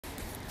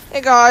Hey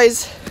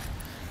guys,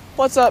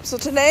 what's up? So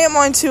today I'm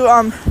going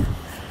to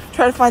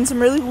try to find some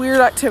really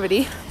weird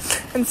activity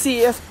and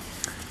see if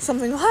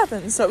something will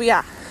happen. So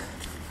yeah,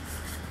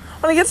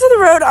 when I get to the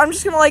road, I'm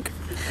just gonna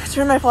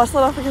turn my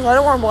flashlight off because I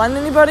don't want to blind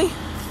anybody.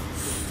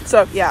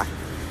 So yeah,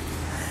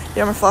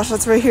 my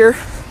flashlight's right here.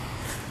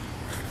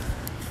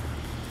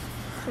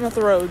 I'm at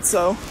the road,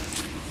 so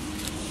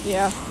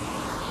yeah.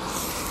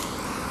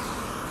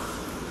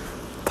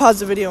 Pause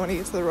the video when I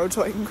get to the road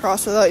so I can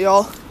cross without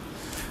y'all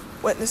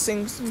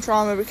witnessing some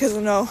trauma, because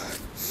I know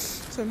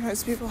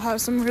sometimes people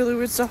have some really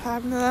weird stuff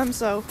happen to them.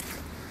 So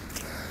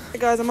hey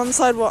guys, I'm on the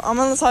sidewalk.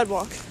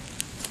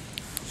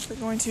 We're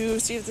going to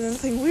see if there's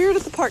anything weird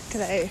at the park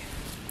today.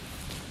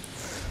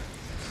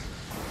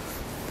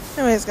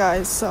 Anyways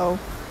guys, so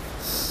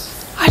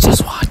I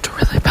just walked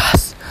really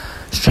past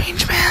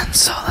strange man,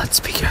 so let's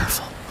be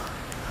careful.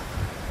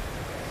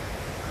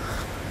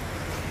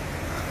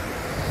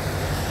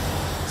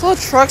 There's a lot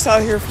of trucks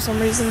out here for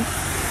some reason.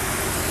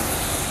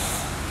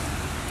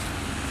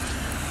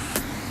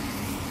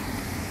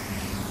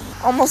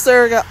 Almost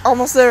there,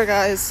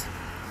 guys.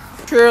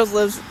 Sheriff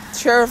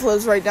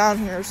lives right down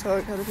here, so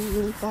I gotta be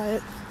really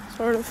quiet,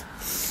 sort of.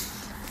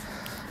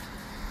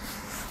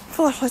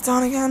 Flashlight's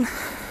on again.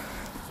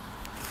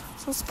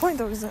 So what's the point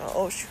though?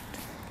 Oh shoot.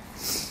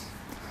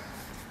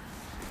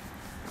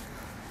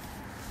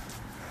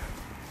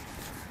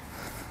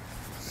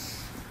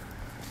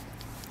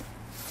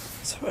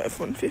 So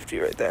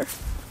F-150 right there.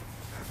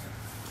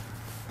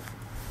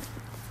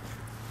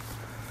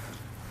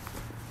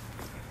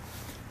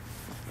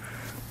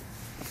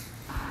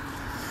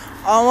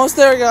 Almost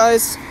there,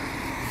 guys.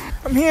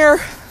 I'm here.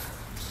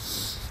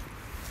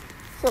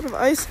 Sort of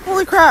ice.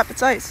 Holy crap,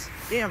 it's ice.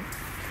 Damn.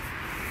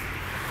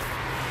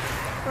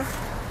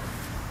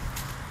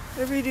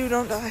 Whatever you do,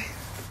 don't die.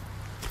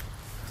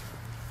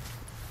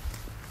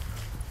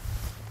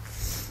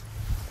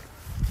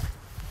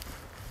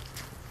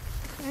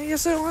 I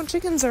guess I don't want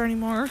chickens there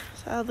anymore,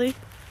 sadly.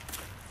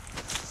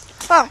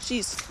 Ah,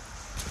 jeez.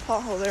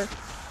 Pothole there.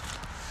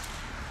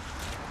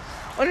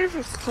 I wonder if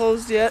it's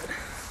closed yet.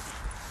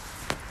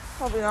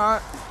 Probably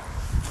not.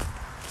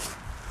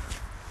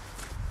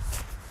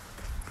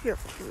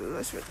 Careful,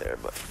 that's right there,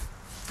 but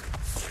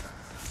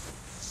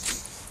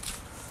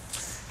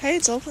hey,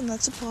 it's open,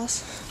 that's a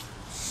plus.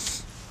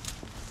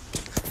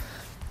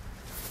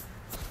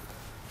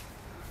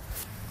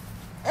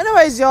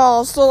 Anyways,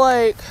 y'all, so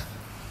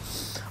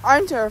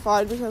I'm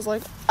terrified because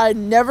I've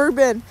never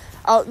been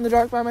out in the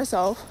dark by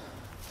myself.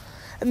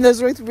 And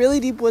there's really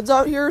deep woods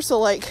out here,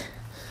 so I'm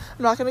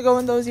not gonna go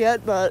in those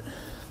yet, but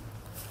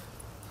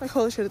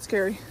holy shit, it's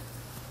scary.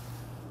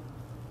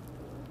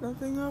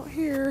 Nothing out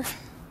here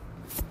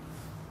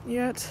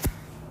yet.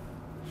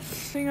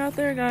 Nothing out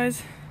there,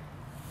 guys.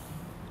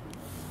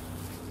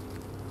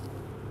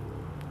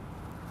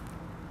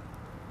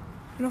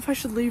 I don't know if I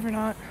should leave or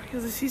not,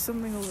 because I see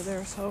something over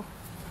there, so.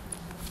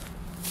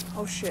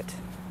 Oh shit.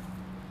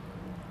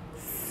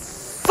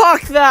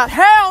 Fuck that!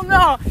 Hell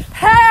no!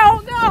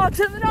 Hell no! No,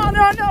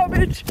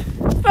 bitch!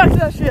 Fuck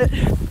that shit!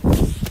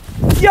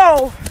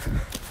 Yo!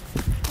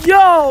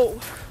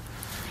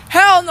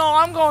 Hell no,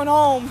 I'm going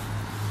home.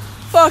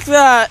 Fuck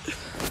that.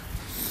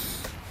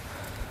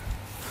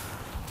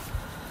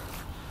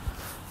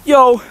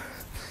 Yo.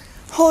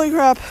 Holy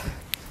crap.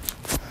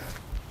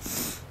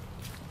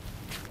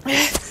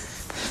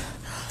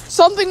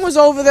 Something was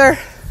over there.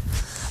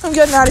 I'm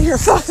getting out of here.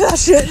 Fuck that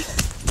shit.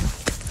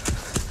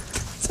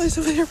 It's nice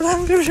over here, but I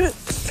don't give a shit.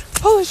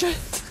 Holy shit.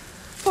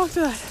 Fuck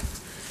that.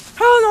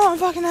 Hell no, I'm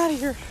fucking out of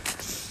here.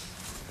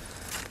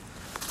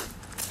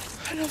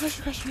 I don't know if I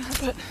should crash or not,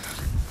 but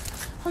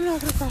I'm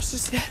not gonna cross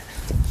this yet.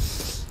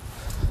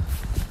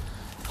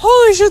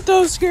 Holy shit, that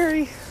was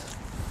scary.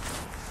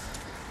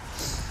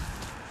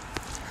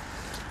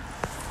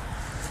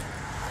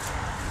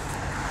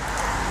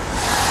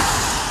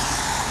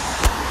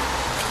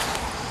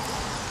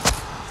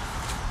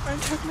 I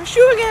took my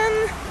shoe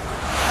again.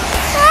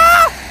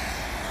 Ah!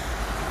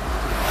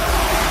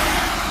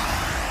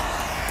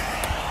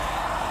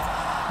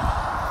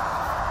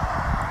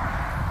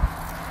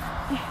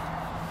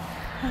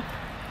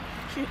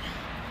 Shoot.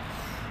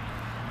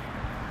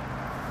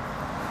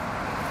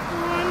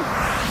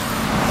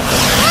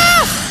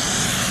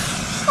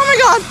 Oh my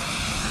god!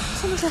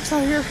 So many trucks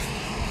out here.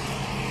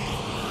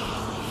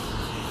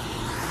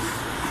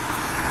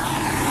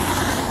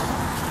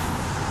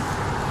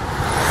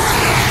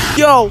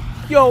 Yo,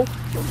 go,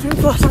 it's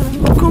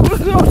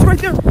right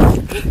there.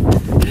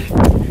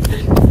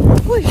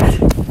 Holy shit.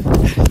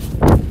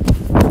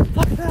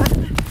 Fuck that.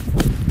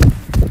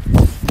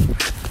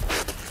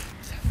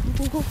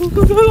 Go.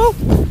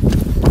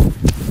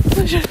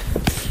 Holy shit.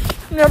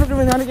 I'm never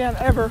doing that again,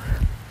 ever.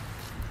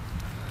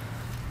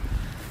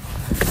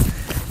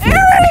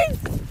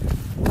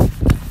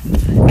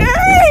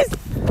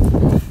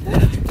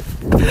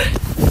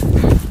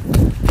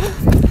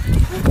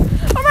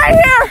 I'm right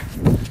here!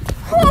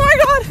 Oh my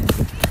god!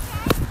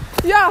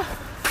 Yeah.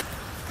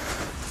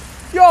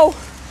 Yo,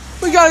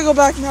 we gotta go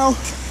back now.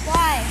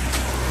 Why?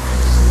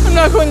 I'm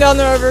not going down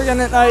there ever again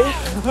at night.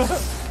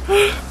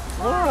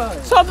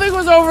 What? Something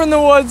was over in the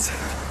woods.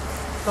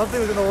 Something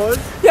was in the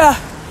woods? Yeah.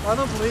 I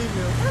don't believe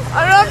you.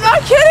 I'm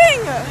not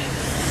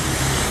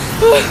kidding.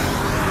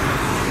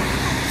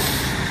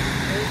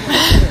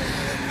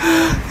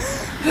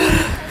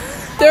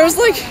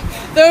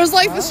 There was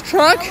like this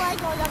truck. I like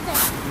going up there.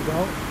 You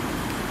don't?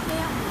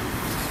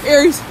 Yeah.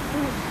 Aries.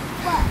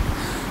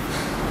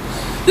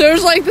 What? There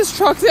was like this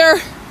truck there,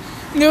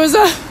 and there was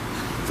a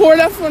Ford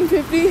F-150,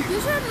 You should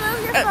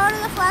move your phone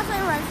and the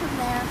flashlight right from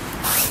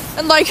there.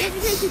 and like, Just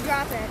in case you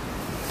drop it.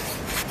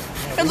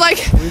 and like,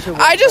 We should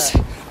I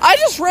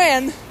just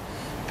ran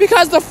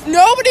because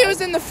nobody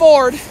was in the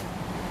Ford,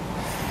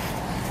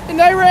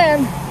 and I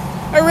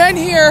ran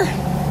here,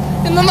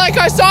 and then like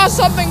I saw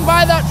something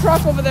by that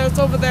truck over there. It's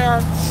over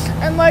there,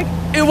 and like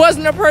it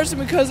wasn't a person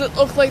because it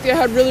looked like they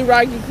had really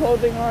raggy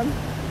clothing on,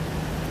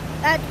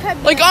 That could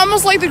be. like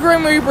almost like the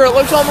Grim Reaper. It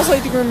looks almost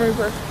like the Grim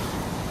Reaper,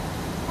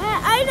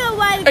 I know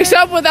why.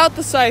 except without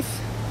the scythe.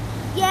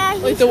 Yeah,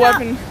 like the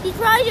weapon. He's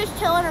probably just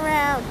chilling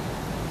around.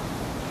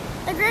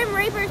 The Grim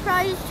Reaper is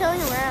probably just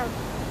chilling around.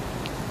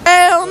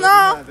 Hell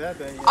no!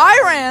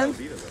 I ran.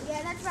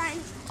 Yeah, that's fine.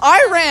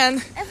 I ran.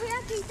 If we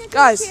have pizza,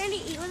 Guys. can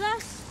Candy eat with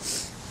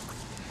us?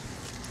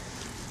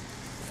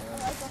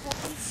 Like the whole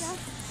pizza?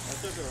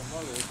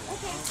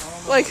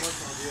 Like,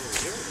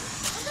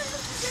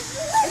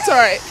 it's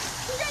alright.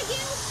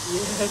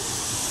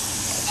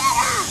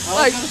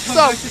 Like,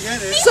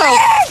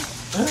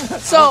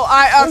 so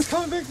I I was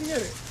coming back to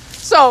get it.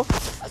 so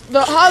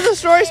how the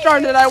story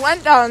started, I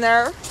went down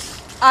there,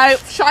 I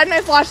shined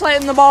my flashlight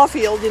in the ball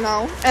field, you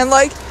know, and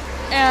looked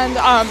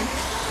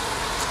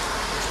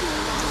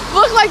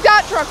like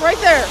that truck right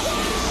there.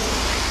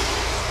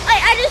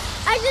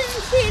 I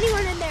didn't see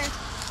anyone in there.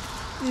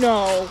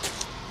 No.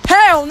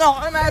 Hell no,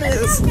 I'm at it.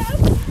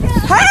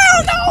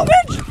 Hell no,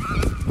 bitch!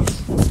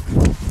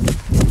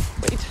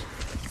 Wait.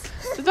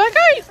 Did that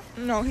guy?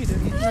 No, he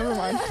didn't. Never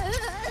mind.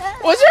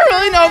 Was there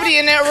really nobody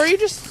in there? Were you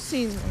just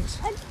seeing things?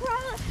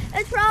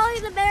 It's probably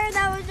the bear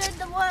that was in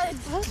the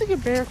woods. I don't think a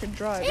bear could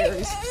drive, It's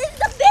Aries.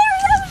 the bear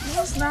that was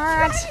No, it's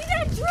not. driving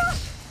that truck.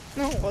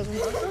 No, it wasn't.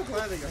 I'm so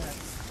glad that you're happy.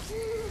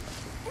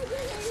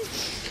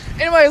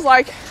 Anyways,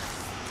 like,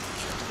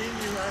 Seeing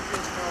you happy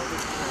is probably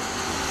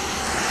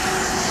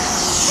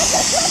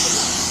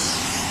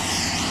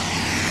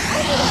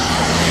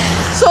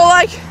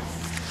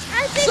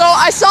so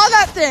I saw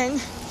that thing,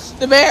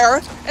 the bear,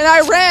 and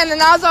I ran,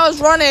 and as I was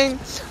running,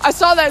 I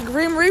saw that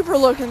Grim Reaper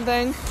looking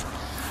thing.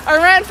 I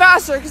ran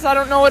faster because I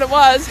don't know what it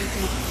was.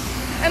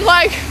 And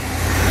like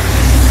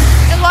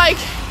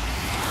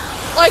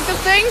the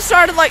thing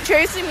started like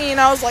chasing me, and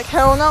I was like,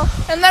 hell no.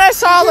 And then I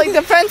saw like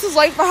the fence is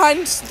like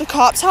behind the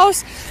cop's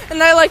house,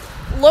 and I like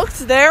looked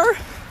there,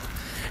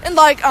 and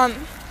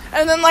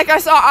then like I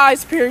saw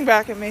eyes peering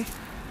back at me.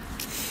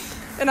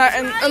 And then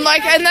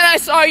I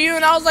saw you,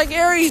 and I was like,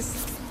 Aries.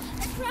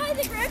 It's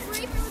probably the Grim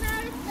Reaper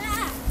without his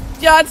mask.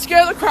 Yeah, it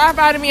scared the crap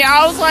out of me.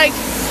 I was like,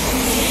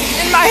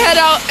 in my head,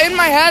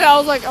 I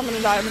was like, I'm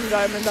gonna die.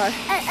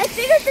 I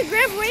think it's the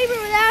Grim Reaper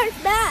without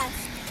his mask.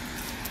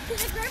 The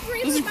Grim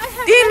Reaper might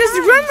have Dean, does the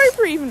eyes. Grim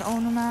Reaper even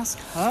own a mask?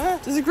 Huh?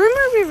 Does the Grim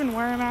Reaper even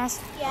wear a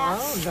mask? I Yeah.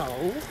 don't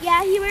know.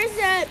 Yeah, he wears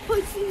a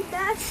pointy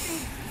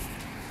mask.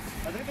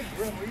 I think the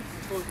Grim Reaper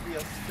is supposed to be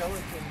a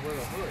skeleton with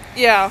a hood.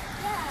 Yeah.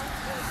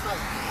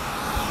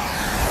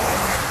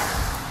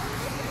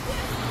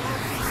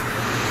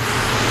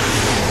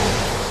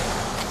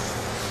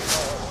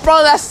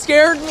 Bro, that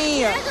scared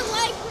me. There's a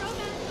light from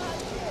that too.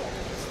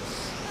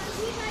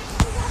 He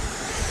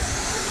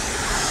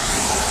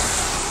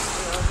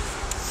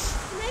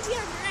might be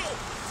on the right.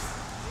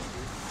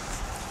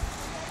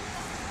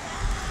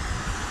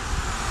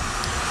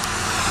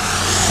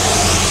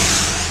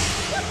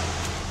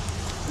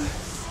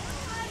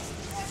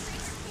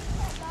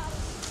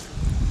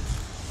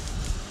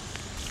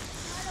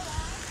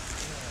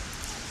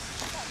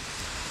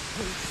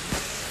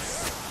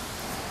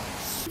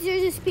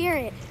 There's a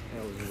spirit.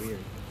 That was weird.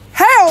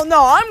 Hell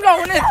no, I'm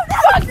going in.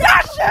 Fuck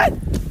that shit!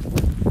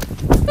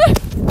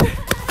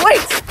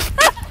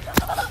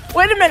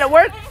 Wait a minute,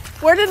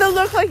 where did it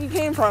look like it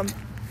came from?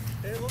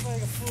 It looked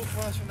like a full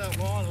flash from that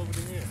lawn over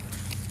there.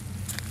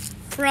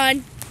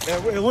 Run. Yeah,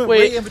 it went Wait.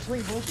 right in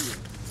between both of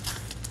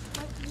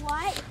you.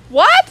 What?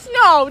 What?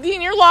 No,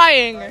 Dean, you're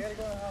lying. I gotta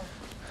go to the house.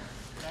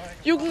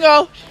 You can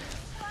go.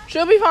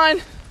 She'll be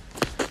fine.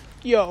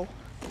 Yo,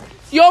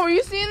 were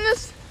you seeing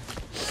this?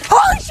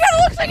 Holy shit,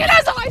 it looks like it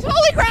has eyes.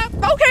 Holy crap.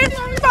 Okay,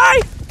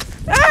 bye.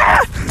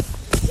 Ah!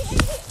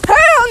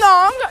 Hell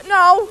no,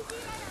 no,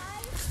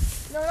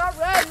 not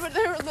red, but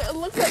it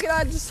looks like it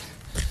had just.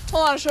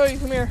 Hold on, I'll show you.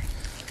 Come here.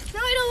 No,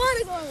 I don't want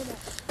to go in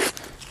there.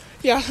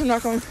 Yeah, I'm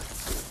not going.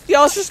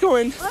 Yeah, let's just go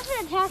in. What's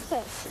an attack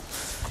us?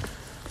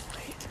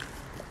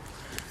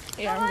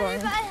 Yeah, I'm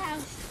going. My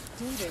house.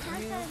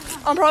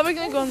 I'm probably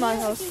gonna go in my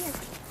house.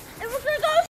 And we're gonna go